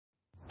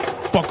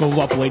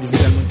Buckle up, ladies and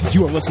gentlemen, because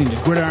you are listening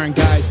to Gridiron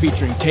Guys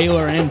featuring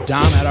Taylor and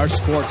Dom at our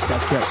sports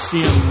desk here at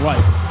CMU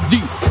Life, the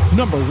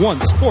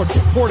 #1 sports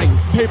reporting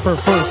paper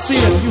for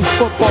CMU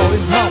football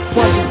in Mount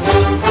Pleasant.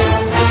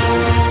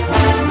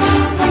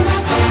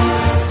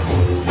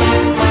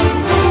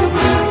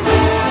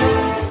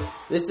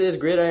 This is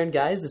Gridiron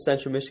Guys, the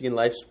Central Michigan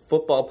Life's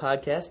football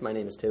podcast. My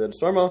name is Taylor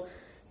DeSormo.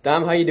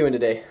 Dom, how you doing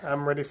today?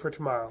 I'm ready for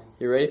tomorrow.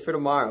 You're ready for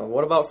tomorrow.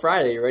 What about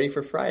Friday? You ready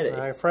for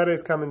Friday?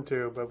 Friday's coming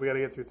too, but we got to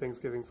get through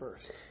Thanksgiving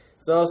first.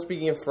 So,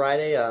 speaking of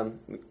Friday,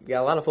 we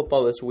got a lot of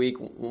football this week.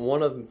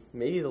 One of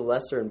maybe the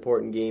lesser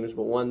important games,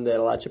 but one that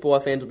a lot of Chippewa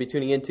fans will be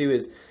tuning into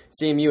is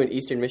CMU and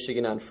Eastern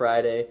Michigan on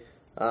Friday.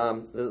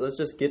 Let's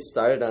just get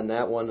started on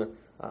that one.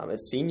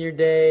 It's Senior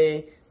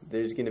Day.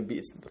 It's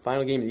the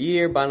final game of the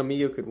year.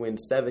 Bonamego could win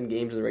 7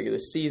 games in the regular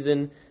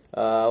season.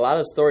 A lot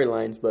of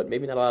storylines, but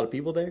maybe not a lot of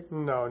people there?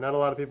 No, not a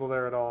lot of people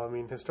there at all. I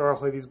mean,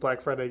 historically, these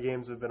Black Friday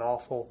games have been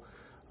awful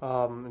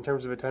in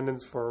terms of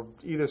attendance for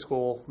either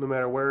school, no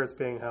matter where it's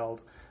being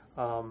held.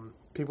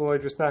 People are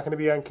just not going to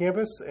be on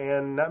campus,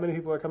 and not many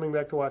people are coming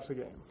back to watch the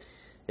game.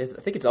 I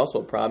think it's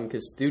also a problem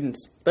because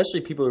students, especially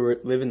people who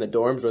live in the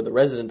dorms or the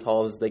residence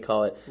halls, as they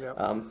call it, yep.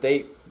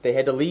 They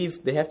had to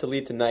leave. They have to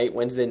leave tonight,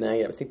 Wednesday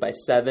night, I think by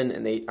 7,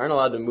 and they aren't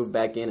allowed to move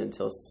back in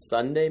until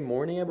Sunday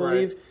morning, I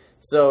believe. Right.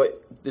 So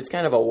it's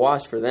kind of a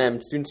wash for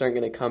them. Students aren't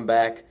going to come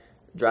back,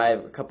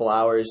 drive a couple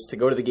hours to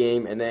go to the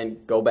game, and then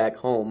go back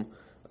home,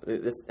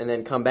 and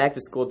then come back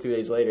to school 2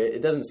 days later.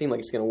 It doesn't seem like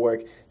it's going to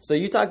work. So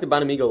you talked to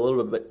Bonamego a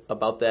little bit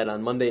about that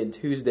on Monday and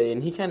Tuesday,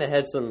 and he kind of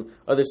had some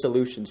other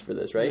solutions for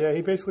this, right? Yeah,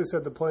 he basically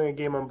said that playing a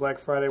game on Black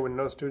Friday when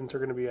no students are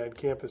going to be on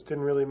campus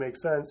didn't really make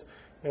sense,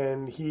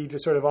 and he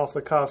just sort of off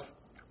the cuff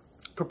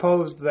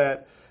proposed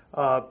that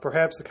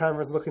perhaps the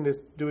conference looking to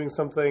doing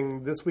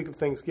something this week of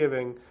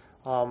Thanksgiving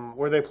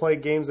where they play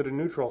games at a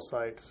neutral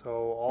site.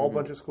 So a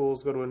bunch of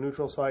schools go to a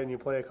neutral site and you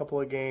play a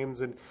couple of games.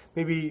 And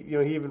maybe,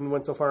 he even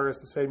went so far as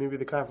to say maybe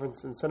the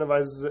conference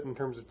incentivizes it in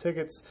terms of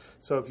tickets.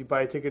 So if you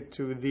buy a ticket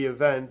to the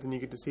event, then you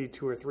get to see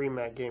 2 or 3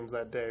 MAC games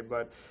that day.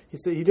 But he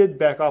said he did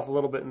back off a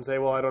little bit and say,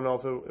 well, I don't know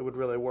if it would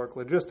really work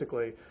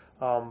logistically.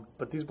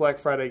 But these Black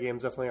Friday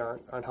games definitely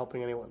aren't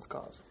helping anyone's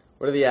cause.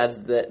 What are the odds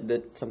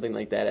that something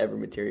like that ever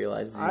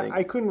materializes?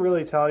 I couldn't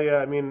really tell you.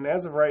 I mean,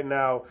 as of right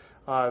now,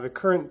 the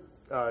current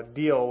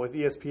deal with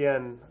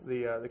ESPN,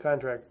 the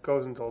contract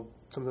goes until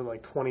something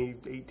like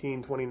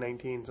 2018,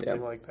 2019,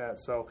 something like that.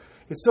 So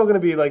it's still going to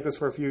be like this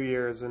for a few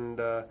years,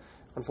 and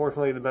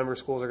unfortunately the member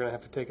schools are going to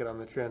have to take it on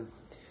the chin.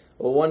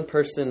 Well, one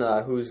person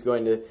who's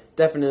going to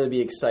definitely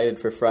be excited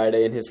for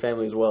Friday, and his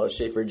family as well, is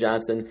Schaefer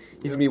Johnson.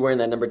 He's going to be wearing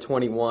that number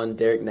 21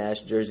 Derek Nash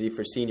jersey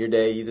for Senior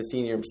Day. He's a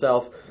senior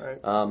himself.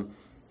 Right.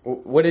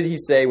 What did he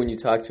say when you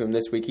talked to him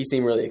this week? He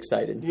seemed really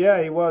excited.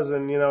 Yeah, he was,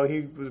 and he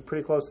was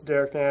pretty close to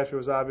Derek Nash. It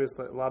was obvious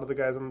that a lot of the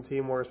guys on the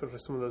team were, especially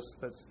some of those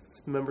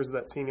members of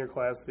that senior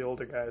class, the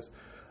older guys.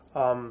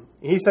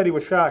 He said he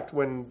was shocked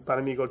when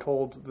Bonamego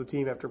told the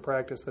team after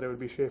practice that it would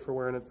be Schaefer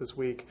wearing it this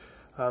week.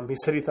 He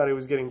said he thought he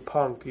was getting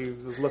punked. He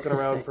was looking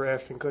around for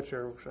Ashton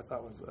Kutcher, which I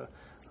thought was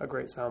a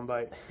great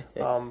soundbite.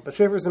 But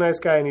Schaefer's a nice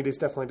guy, and he's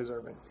definitely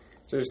deserving.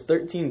 So there's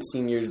 13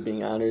 seniors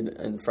being honored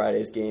in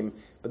Friday's game,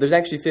 but there's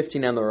actually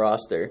 15 on the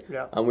roster.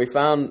 Yeah. We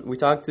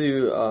talked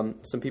to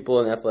some people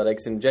in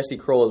athletics, and Jesse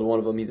Kroll is one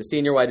of them. He's a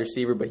senior wide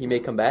receiver, but he may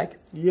come back.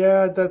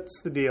 Yeah,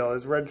 that's the deal.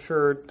 His red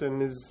shirt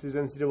and his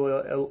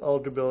NCAA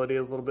eligibility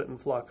is a little bit in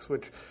flux,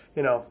 which,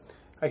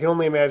 I can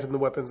only imagine the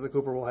weapons that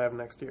Cooper will have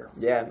next year.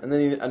 Yeah, and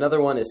then another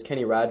one is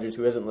Kenny Rogers,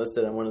 who isn't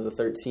listed on one of the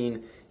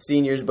 13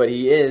 seniors, but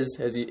he is,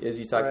 as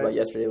you talked about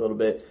yesterday a little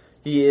bit,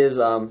 he is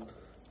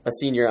a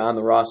senior on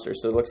the roster,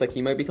 so it looks like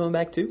he might be coming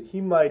back too?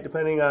 He might,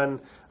 depending on,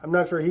 I'm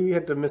not sure, he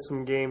had to miss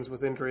some games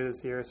with injury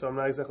this year, so I'm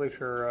not exactly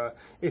sure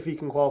if he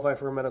can qualify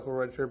for a medical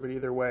redshirt, but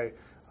either way,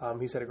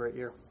 he's had a great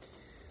year.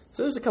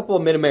 So there's a couple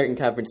of Mid-American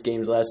Conference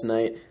games last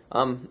night.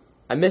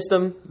 I missed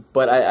them,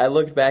 but I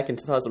looked back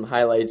and saw some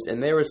highlights,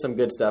 and there was some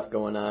good stuff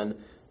going on.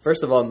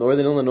 First of all,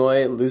 Northern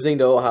Illinois losing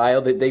to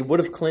Ohio. They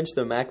would have clinched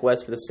the MAC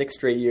West for the 6th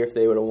straight year if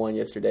they would have won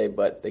yesterday,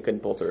 but they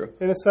couldn't pull through.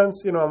 In a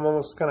sense, I'm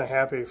almost kind of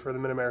happy for the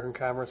Mid-American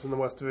Conference in the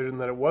West Division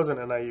that it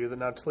wasn't NIU, that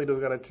now Toledo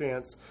got a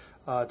chance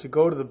to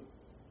go to the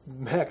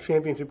MAC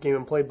championship game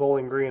and play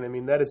Bowling Green. I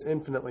mean, that is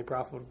infinitely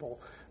profitable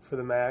for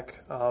the MAC,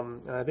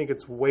 and I think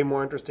it's way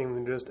more interesting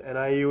than just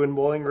NIU and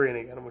Bowling Green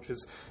again, which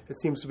is,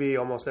 it seems to be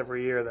almost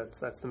every year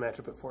that's the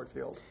matchup at Ford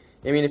Field.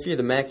 I mean, if you're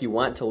the MAC, you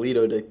want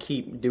Toledo to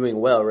keep doing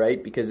well,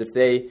 right? Because if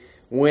they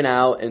win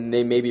out and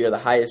they maybe are the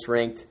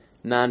highest-ranked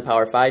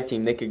non-Power 5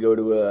 team, they could go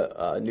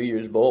to a New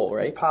Year's Bowl,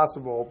 right? It's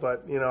possible,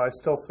 but, I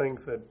still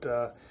think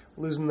that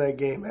losing that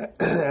game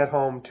at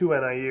home to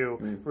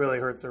NIU really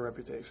hurts their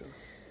reputation.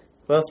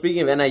 Well,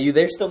 speaking of NIU,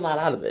 they're still not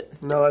out of it.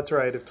 No, that's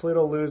right. If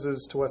Toledo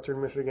loses to Western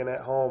Michigan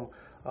at home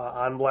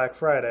on Black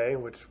Friday,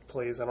 which,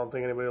 please, I don't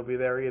think anybody will be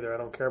there either. I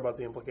don't care about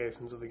the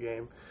implications of the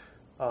game.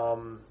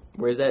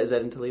 Where is that? Is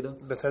that in Toledo?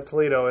 That's at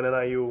Toledo, and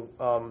NIU.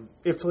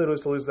 If Toledo is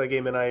to lose that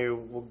game, NIU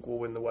will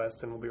win the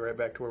West, and we'll be right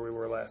back to where we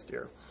were last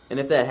year. And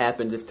if that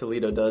happens, if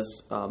Toledo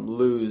does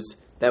lose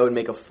that would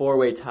make a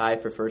 4-way tie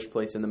for first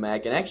place in the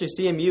MAC. And actually,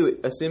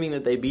 CMU, assuming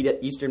that they beat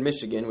Eastern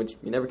Michigan, which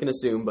you never can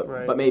assume,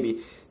 but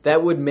maybe,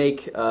 that would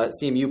make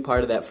CMU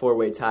part of that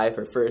 4-way tie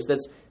for first.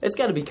 That's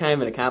got to be kind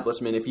of an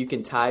accomplishment if you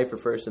can tie for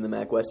first in the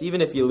MAC West, even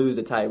if you lose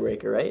the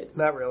tiebreaker, right?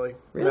 Not really.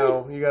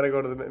 No, you got to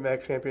go to the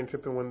MAC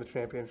championship and win the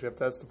championship.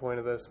 That's the point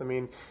of this. I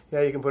mean,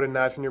 yeah, you can put a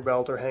notch in your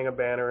belt or hang a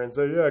banner and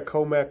say, yeah,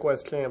 co-MAC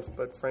West champs,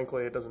 but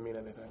frankly, it doesn't mean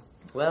anything.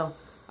 Well,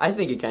 I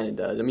think it kind of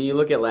does. I mean, you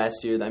look at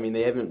last year. I mean,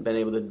 they haven't been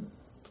able to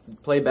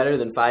play better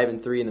than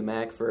 5-3 in the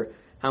MAC for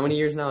how many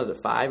years now? Is it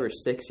 5 or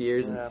 6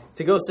 years? Yeah. And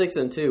to go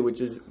 6-2,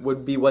 which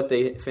would be what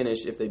they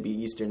finish if they beat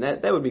Eastern.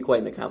 That would be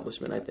quite an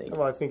accomplishment, I think.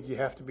 Well, I think you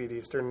have to beat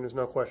Eastern. There's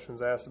no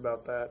questions asked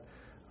about that.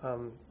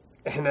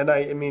 And then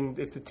I mean,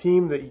 if the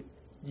team that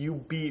you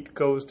beat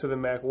goes to the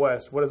MAC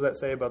West, what does that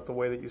say about the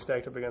way that you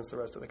stacked up against the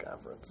rest of the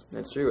conference?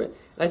 That's true. And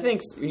I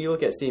think when you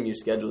look at CMU's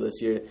schedule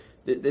this year,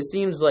 it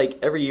seems like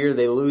every year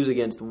they lose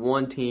against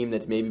one team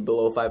that's maybe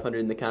below 500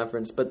 in the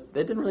conference, but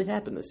that didn't really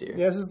happen this year.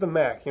 Yeah, this is the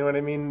MAC. You know what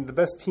I mean? The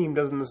best team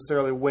doesn't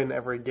necessarily win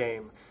every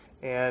game.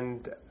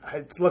 And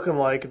it's looking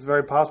like it's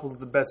very possible that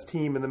the best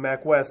team in the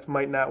MAC West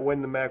might not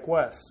win the MAC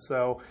West.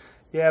 So,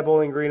 yeah,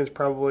 Bowling Green is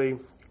probably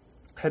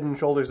head and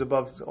shoulders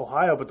above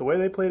Ohio, but the way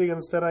they played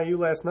against NIU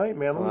last night,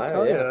 man, let me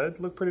tell you,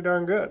 it looked pretty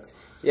darn good.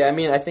 Yeah, I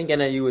mean, I think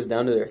NIU was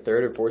down to their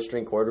third or fourth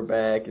string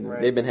quarterback, and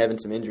they've been having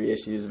some injury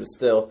issues, but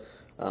still,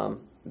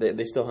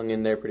 they still hung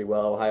in there pretty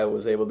well. Ohio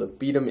was able to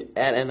beat them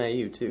at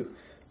NIU, too.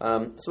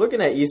 So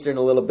looking at Eastern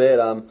a little bit,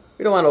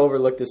 we don't want to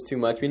overlook this too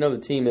much. We know the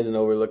team isn't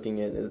overlooking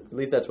it. At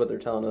least that's what they're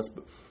telling us.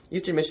 But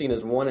Eastern Michigan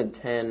is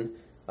 1-10,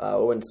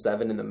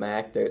 0-7 in the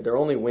MAC. Their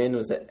only win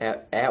was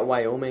at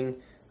Wyoming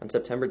on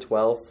September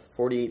 12th,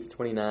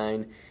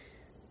 48-29.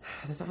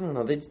 I don't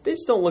know. They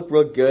just don't look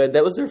real good.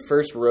 That was their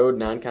first road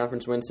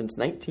non-conference win since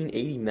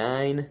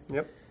 1989.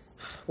 Yep.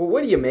 Well,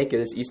 what do you make of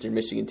this Eastern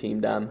Michigan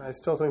team, Dom? I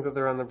still think that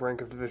they're on the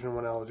brink of Division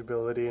I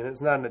eligibility, and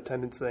it's not an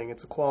attendance thing.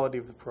 It's a quality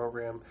of the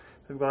program.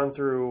 They've gone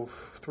through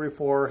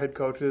 3-4 head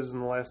coaches in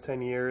the last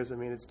 10 years. I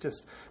mean, it's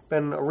just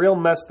been a real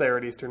mess there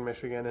at Eastern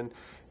Michigan. And,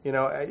 you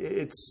know,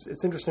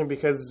 it's interesting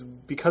because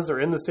they're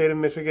in the state of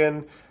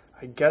Michigan,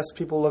 I guess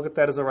people look at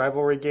that as a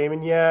rivalry game.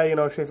 And, yeah, you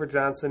know, Schaefer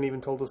Johnson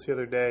even told us the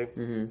other day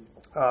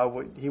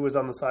he was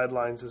on the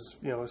sidelines his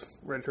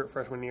redshirt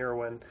freshman year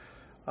when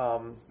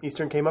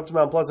Eastern came up to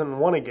Mount Pleasant and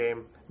won a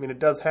game. I mean, it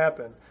does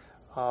happen.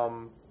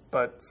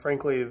 But,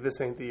 frankly, this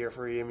ain't the year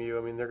for EMU.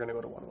 I mean, they're going to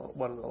go to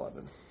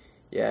 1-11.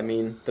 Yeah, I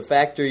mean, the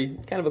Factory,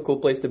 kind of a cool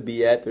place to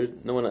be at. There's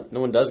no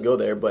one does go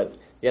there, but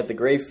you have the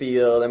gray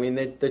field. I mean,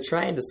 they're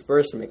trying to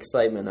spur some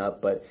excitement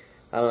up, but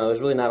I don't know. There's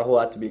really not a whole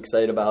lot to be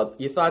excited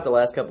about. You thought the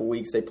last couple of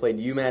weeks they played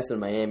UMass and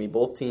Miami,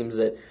 both teams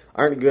that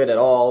aren't good at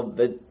all.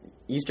 That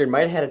Eastern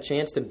might have had a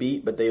chance to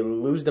beat, but they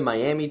lose to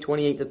Miami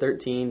 28-13.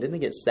 Didn't they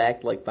get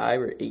sacked like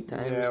 5 or 8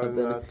 times or something?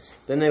 It was nuts.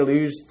 Then they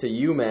lose to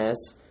UMass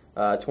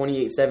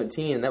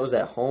 28-17, and that was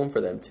at home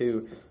for them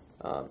too.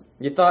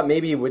 You thought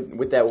maybe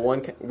with that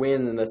one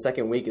win in the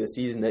second week of the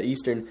season that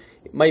Eastern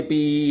might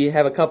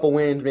have a couple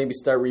wins, maybe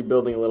start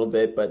rebuilding a little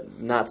bit,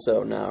 but not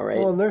so now, right?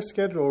 Well, and their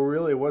schedule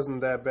really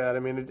wasn't that bad. I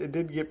mean, it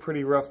did get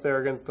pretty rough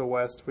there against the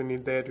West. They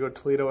had to go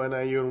Toledo,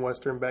 NIU, and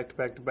Western back to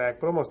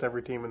back, but almost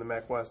every team in the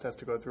MAC West has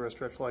to go through a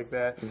stretch like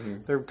that.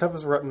 Mm-hmm. Their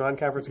toughest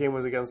non-conference game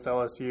was against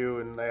LSU,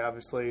 and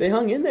they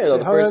hung in there, though,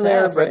 the first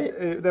half,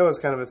 right? That was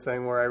kind of a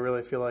thing where I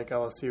really feel like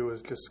LSU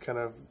was just kind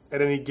of,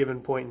 at any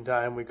given point in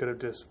time, we could have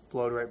just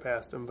blowed right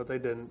past them, but they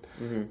didn't.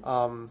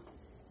 Mm-hmm.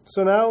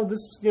 So now this,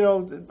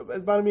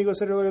 as Bonamigo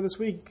said earlier this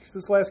week,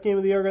 this last game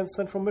of the year against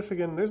Central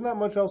Michigan, there's not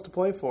much else to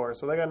play for,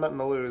 so they got nothing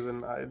to lose,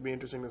 and it'd be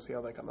interesting to see how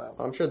they come out.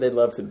 I'm sure they'd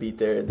love to beat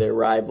their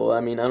rival.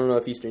 I mean, I don't know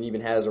if Eastern even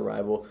has a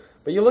rival,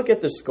 but you look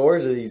at the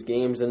scores of these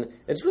games, and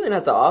it's really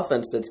not the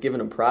offense that's giving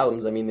them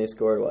problems. I mean, they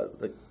scored,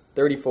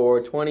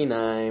 34,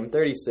 29,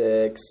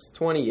 36,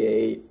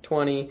 28,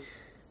 20,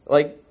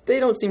 they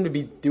don't seem to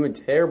be doing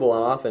terrible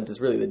on offense. It's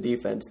really the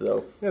defense,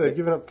 though. Yeah, they've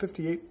given up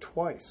 58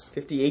 twice.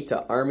 58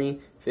 to Army,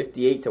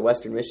 58 to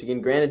Western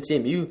Michigan. Granted,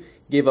 CMU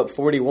gave up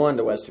 41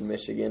 to Western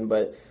Michigan,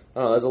 but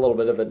there's a little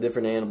bit of a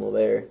different animal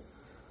there.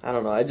 I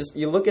don't know.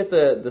 You look at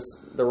the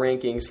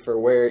rankings for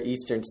where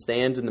Eastern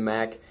stands in the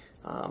MAC.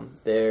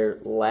 They're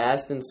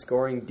last in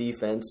scoring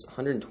defense,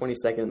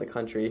 122nd in the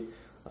country.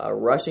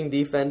 Rushing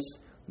defense,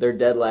 they're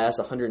dead last,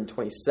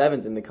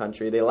 127th in the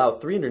country. They allow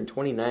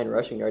 329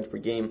 rushing yards per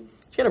game.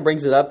 Which kind of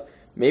brings it up.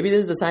 Maybe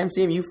this is the time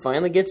CMU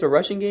finally gets a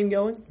rushing game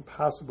going?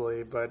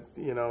 Possibly, but,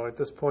 at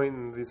this point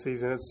in the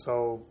season, it's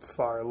so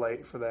far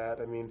late for that.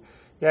 I mean,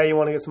 yeah, you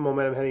want to get some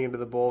momentum heading into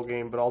the bowl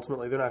game, but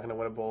ultimately they're not going to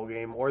win a bowl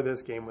game or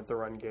this game with the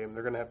run game.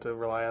 They're going to have to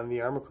rely on the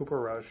Armour Cooper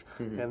rush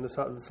and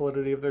the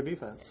solidity of their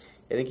defense.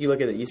 I think you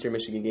look at the Eastern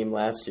Michigan game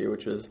last year,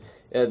 which was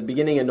at the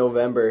beginning of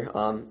November.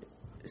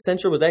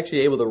 Central was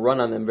actually able to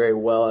run on them very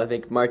well. I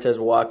think Martez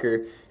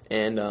Walker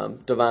and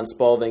Devon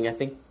Spalding, I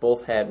think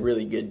both had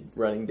really good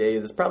running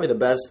days. It's probably the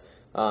best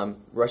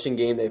rushing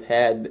game they've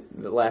had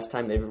the last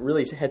time they've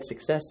really had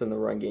success in the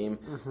run game.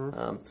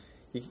 Mm-hmm.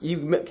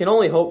 you can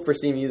only hope for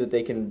CMU that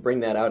they can bring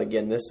that out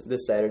again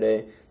this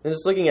Saturday. And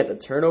just looking at the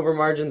turnover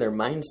margin, they're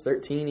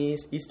 -13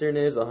 Eastern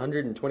is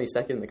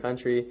 122nd in the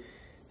country.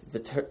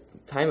 The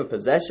time of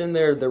possession,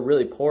 they're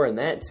really poor in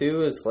that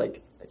too. It's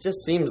like it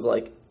just seems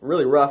like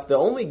really rough. The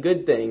only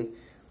good thing,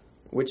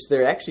 which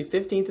they're actually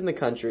 15th in the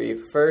country,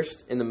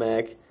 first in the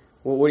MAC.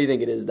 Well, what do you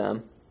think it is,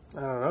 Dom?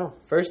 I don't know.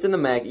 First in the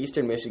MAC,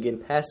 Eastern Michigan,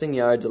 passing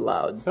yards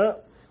allowed,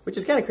 which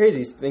is kind of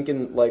crazy.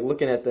 Thinking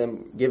looking at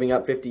them giving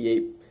up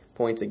 58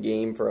 points a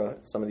game for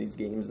some of these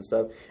games and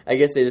stuff. I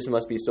guess they just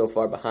must be so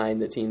far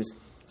behind that teams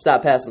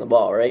stop passing the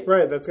ball, right?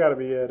 Right, that's got to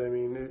be it. I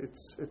mean,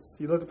 it's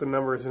you look at the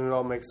numbers and it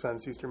all makes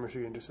sense. Eastern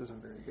Michigan just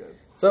isn't very good.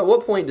 So at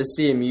what point does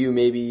CMU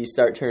maybe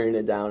start turning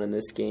it down in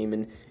this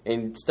game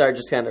and start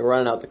just kind of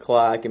running out the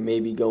clock and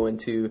maybe go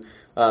into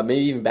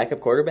maybe even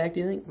backup quarterback,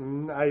 do you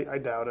think? I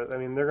doubt it. I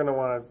mean, they're going to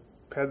want to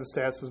pad the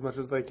stats as much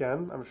as they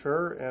can, I'm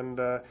sure, and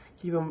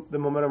keep the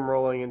momentum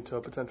rolling into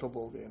a potential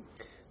bowl game.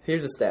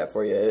 Here's a stat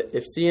for you.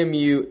 If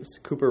CMU's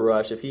Cooper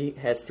Rush, if he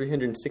has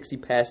 360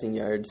 passing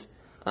yards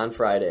on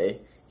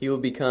Friday, he will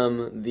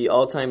become the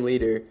all-time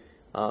leader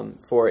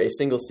for a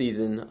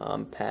single-season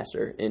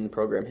passer in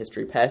program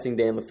history, passing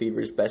Dan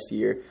Lefever's best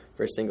year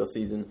for a single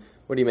season.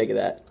 What do you make of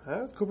that?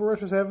 Cooper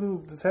Rush has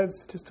had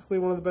statistically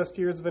one of the best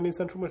years of any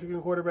Central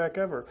Michigan quarterback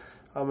ever.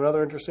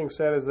 Another interesting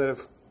stat is that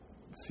if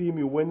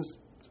CMU wins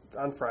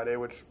on Friday,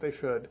 which they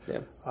should,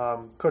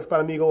 Coach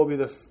Bonamigo will be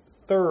the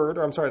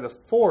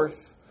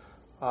fourth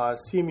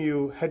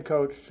CMU head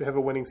coach to have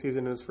a winning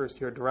season in his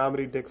first year.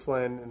 Dramedy, Dick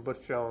Flynn, and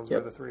Butch Jones were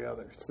the three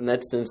others. And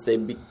that's since they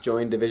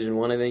joined Division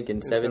I, I think,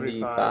 in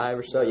 75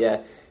 or so.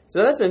 Yeah.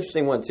 So that's an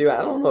interesting one, too. I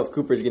don't know if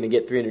Cooper's going to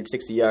get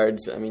 360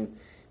 yards. I mean,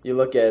 you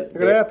look at... It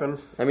could happen.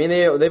 I mean,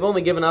 they've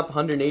only given up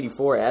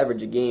 184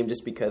 average a game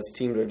just because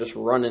teams are just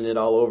running it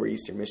all over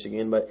Eastern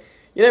Michigan. But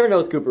you never know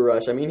with Cooper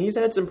Rush. I mean, he's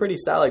had some pretty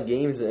solid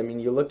games. I mean,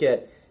 you look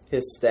at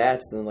his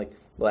stats and, like,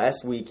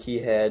 last week he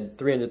had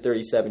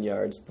 337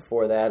 yards.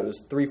 Before that it was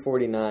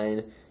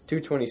 349,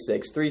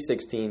 226,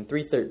 316,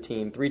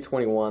 313,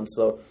 321.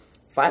 So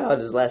 5 out of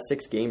his last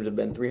 6 games have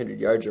been 300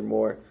 yards or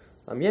more.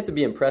 You have to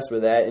be impressed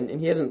with that. And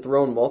he hasn't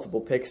thrown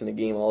multiple picks in a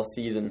game all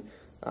season.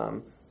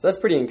 So that's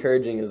pretty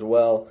encouraging as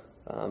well.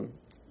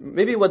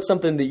 Maybe what's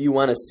something that you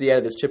want to see out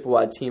of this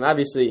Chippewa team?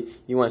 Obviously,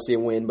 you want to see a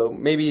win, but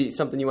maybe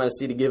something you want to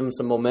see to give them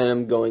some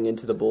momentum going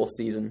into the bowl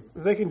season.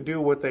 If they can do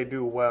what they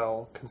do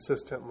well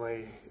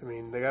consistently, I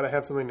mean, they got to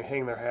have something to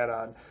hang their hat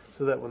on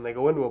so that when they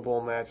go into a bowl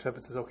match,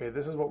 it says, okay,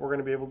 this is what we're going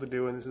to be able to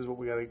do and this is what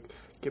we got to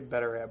get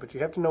better at. But you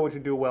have to know what you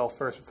do well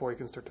first before you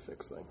can start to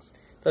fix things.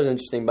 That was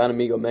interesting.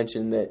 Bonamigo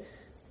mentioned that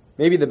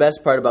maybe the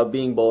best part about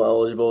being bowl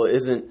eligible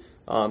isn't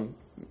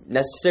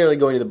necessarily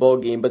going to the bowl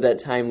game, but that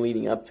time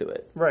leading up to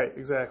it. Right,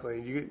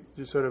 exactly. You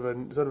get sort of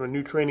a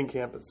new training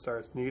camp that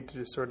starts. And you get to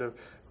just sort of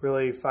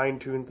really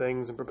fine-tune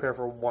things and prepare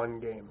for one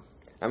game.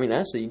 I mean,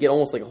 honestly, you get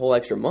almost like a whole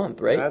extra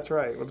month, right? That's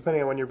right. Well,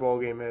 depending on when your bowl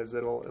game is,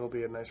 it'll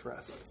be a nice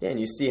rest. Yeah, and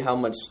you see how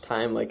much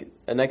time, like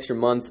an extra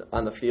month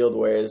on the field,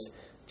 whereas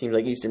teams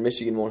like Eastern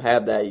Michigan won't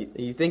have that.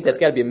 You think that's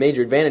got to be a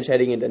major advantage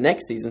heading into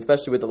next season,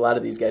 especially with a lot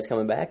of these guys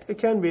coming back? It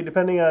can be,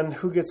 depending on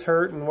who gets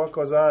hurt and what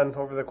goes on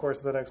over the course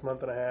of the next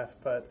month and a half.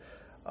 But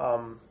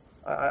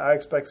I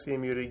expect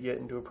CMU to get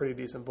into a pretty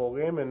decent bowl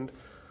game and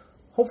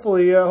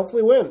hopefully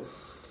win.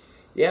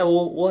 Yeah,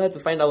 we'll have to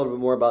find out a little bit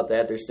more about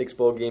that. There's 6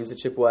 bowl games that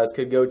Chippewas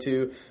could go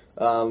to.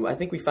 I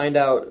think we find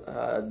out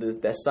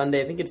that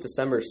Sunday. I think it's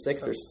December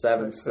 6th or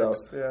 7th.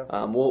 6th, yeah.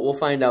 We'll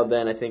find out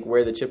then. I think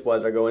where the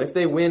Chippewas are going. If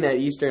they win at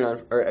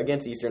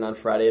against Eastern on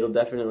Friday, it'll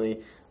definitely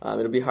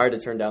it'll be hard to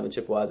turn down the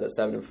Chippewas at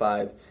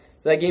 7-5.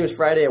 So that game is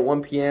Friday at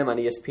 1 p.m. on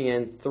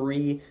ESPN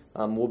 3.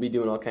 We'll be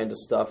doing all kinds of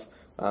stuff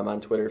on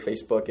Twitter,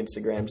 Facebook,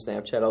 Instagram,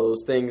 Snapchat, all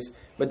those things.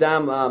 But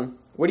Dom,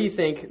 what do you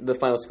think the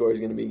final score is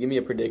going to be? Give me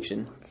a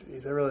prediction.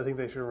 Jeez, I really think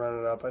they should run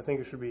it up. I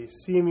think it should be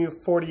CMU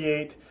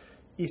 48,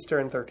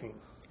 Eastern 13.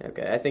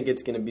 Okay, I think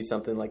it's going to be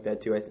something like that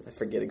too. I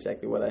forget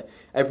exactly what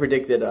I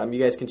predicted. You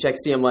guys can check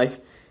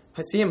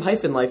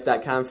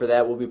cm-life.com for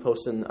that. We'll be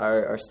posting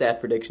our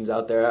staff predictions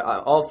out there.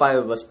 All 5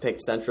 of us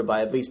picked Central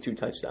by at least 2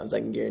 touchdowns.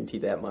 I can guarantee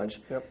that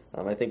much. Yep.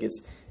 I think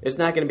it's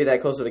not going to be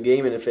that close of a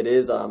game, and if it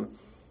is,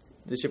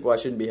 the Chippewa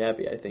shouldn't be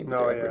happy, I think.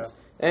 No, yeah.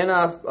 And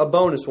a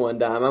bonus one,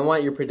 Dom. I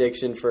want your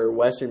prediction for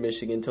Western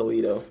Michigan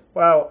Toledo.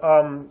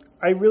 Wow,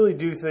 I really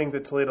do think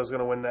that Toledo's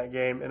going to win that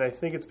game, and I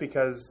think it's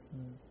because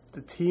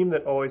the team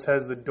that always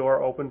has the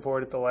door open for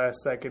it at the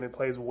last second, it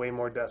plays way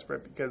more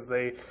desperate because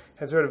they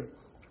have sort of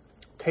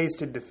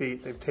tasted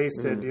defeat. They've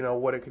tasted,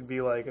 what it could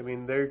be like. I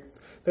mean,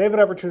 they have an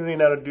opportunity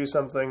now to do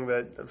something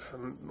that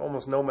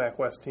almost no MAC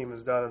West team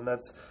has done, and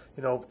that's,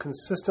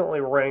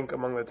 consistently rank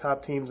among the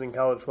top teams in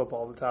college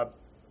football, the top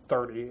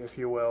 30, if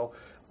you will,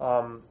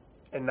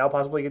 and now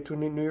possibly get to a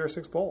New Year's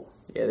Six bowl.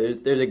 Yeah,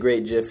 there's a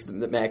great GIF that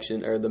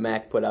the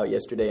MAC put out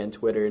yesterday on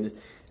Twitter, and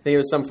I think it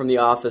was some from The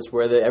Office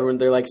where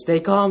they're like, stay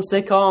calm,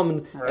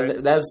 right.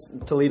 And that was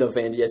Toledo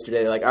fans yesterday.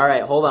 They're like, all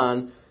right, hold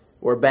on,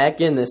 we're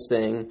back in this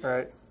thing.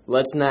 Right.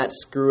 Let's not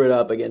screw it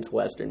up against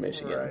Western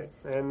Michigan. Right,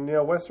 and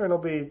Western will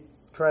be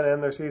trying to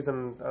end their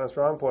season on a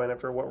strong point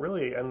after what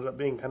really ended up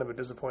being kind of a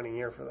disappointing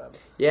year for them.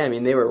 Yeah, I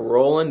mean, they were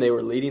rolling. They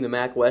were leading the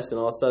MAC West, and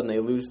all of a sudden they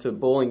lose to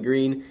Bowling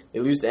Green. They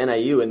lose to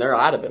NIU, and they're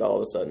out of it all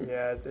of a sudden.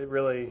 Yeah, it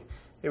really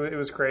it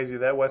was crazy.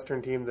 That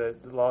Western team that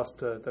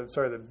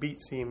beat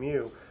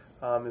CMU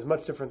is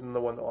much different than the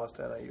one that lost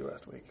to NIU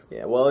last week.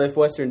 Yeah, well, if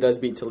Western does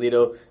beat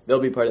Toledo, they'll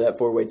be part of that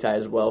four-way tie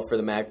as well for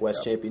the MAC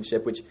West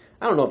Championship, which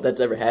I don't know if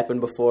that's ever happened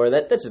before.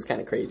 That's just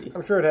kind of crazy.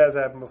 I'm sure it has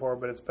happened before,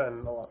 but it's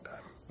been a long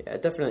time. Yeah,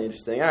 definitely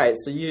interesting. All right,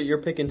 so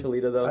you're picking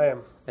Toledo, though? I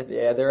am.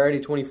 Yeah, they're already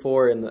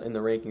 24 in the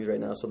rankings right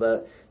now, so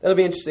that'll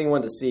be an interesting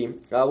one to see.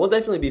 We'll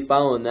definitely be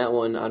following that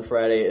one on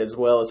Friday as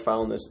well as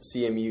following this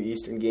CMU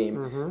Eastern game.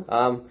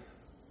 Mm-hmm.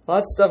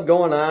 Lots of stuff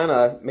going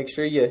on. Make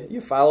sure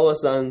you follow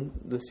us on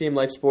the CM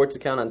Life Sports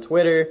account on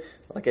Twitter.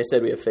 Like I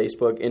said, we have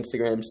Facebook,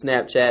 Instagram,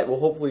 Snapchat. We'll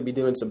hopefully be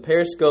doing some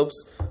Periscopes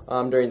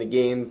during the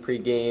game,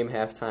 pre-game,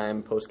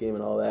 halftime, post-game,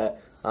 and all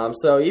that.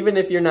 So even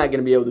if you're not going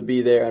to be able to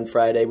be there on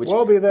Friday, which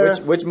we'll be there.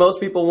 Which most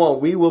people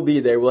won't, we will be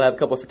there. We'll have a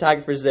couple of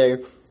photographers there.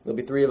 There'll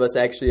be three of us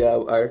actually.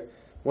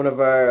 One of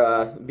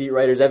our beat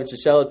writers, Evan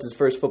Chichelle, it's his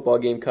first football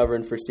game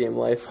covering for CM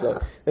Life,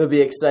 so it'll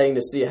be exciting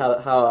to see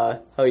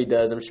how he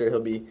does. I'm sure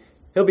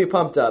he'll be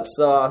pumped up.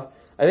 So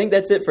I think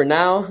that's it for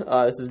now.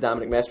 This is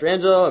Dominic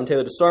Mastrangelo. I'm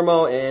Taylor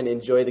DeSormo, and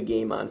enjoy the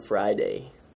game on Friday.